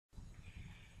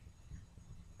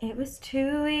It was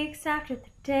 2 weeks after the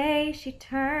day she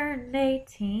turned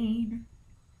 18,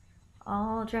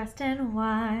 all dressed in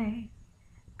white,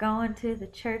 going to the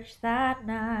church that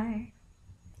night.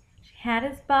 She had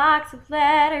his box of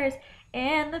letters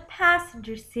in the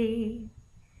passenger seat,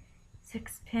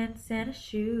 sixpence in a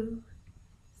shoe,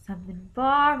 something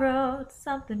borrowed,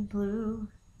 something blue.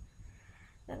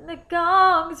 Then the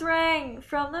gongs rang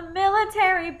from the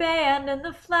military band, and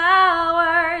the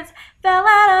flowers fell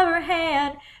out of her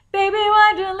hand. Baby,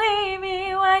 why'd you leave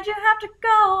me? Why'd you have to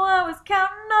go? I was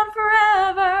counting on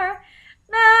forever.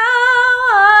 Now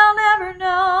I'll never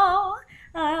know.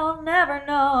 I'll never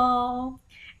know.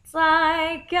 It's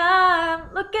like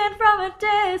I'm looking from a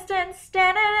distance,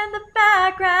 standing in the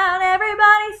background.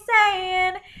 Everybody's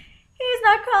saying he's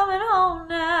not coming home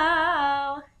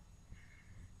now.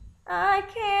 I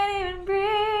can't even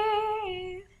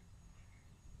breathe.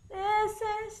 This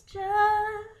is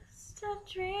just